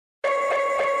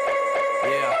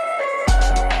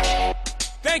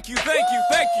Thank you,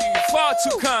 far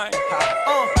too kind.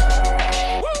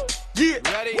 Yeah.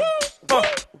 Ready? Let's go.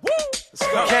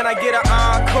 Can I get an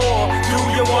encore? Do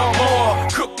you want more?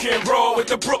 Cook and roll with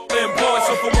the Brooklyn boys.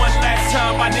 So for one last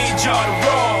time, I need y'all to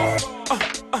roll.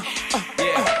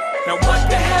 Now what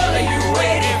the hell are you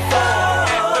waiting for?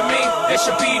 After me, there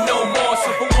should be no more.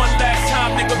 So for one last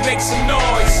time, nigga, make some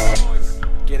noise.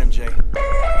 Get him, Jay.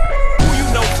 Who you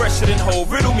know fresher than Ho?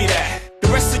 Riddle me that. The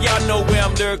rest of y'all know where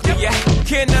I'm lyrically at.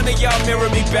 Can't none of y'all mirror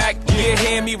me back. Yeah,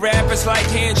 hear me rap, it's like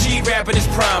Han G rapping his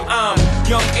prime. I'm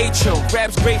young H.O.,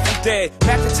 raps Grateful Dead.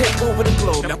 Back to take over the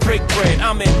globe, now break bread.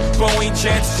 I'm in Boeing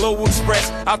Jets, Global Express.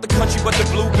 Out the country, but the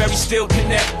blueberries still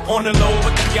connect. On the low,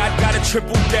 but the yacht got a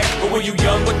triple deck. But when you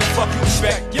young, what the fuck you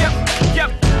expect? Yep.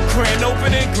 Grand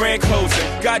opening, grand closing.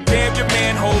 Goddamn your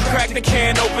manhole, crack the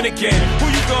can open again. Who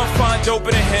you gonna find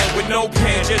open a hand with no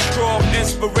pen? Just draw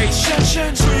inspiration.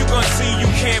 Who you gonna see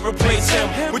you can't replace him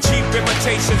with cheap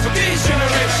imitations of these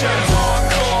generations?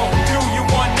 Hardcore, do you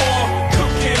want more?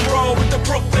 Cook and roll with the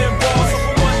Brooklyn boys.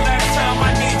 So for one last time,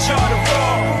 I need y'all to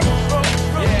roll.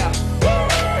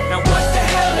 Now what the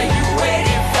hell are you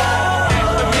waiting for?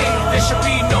 After me, there should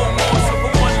be no more. So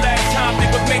for one last time,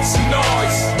 nigga, make some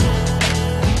noise.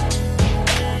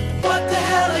 What the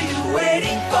hell are you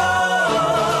waiting for?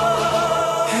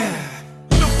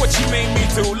 Look what you made me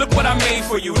do, look what I made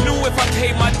for you. Knew if I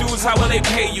paid my dues, how will they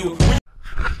pay you?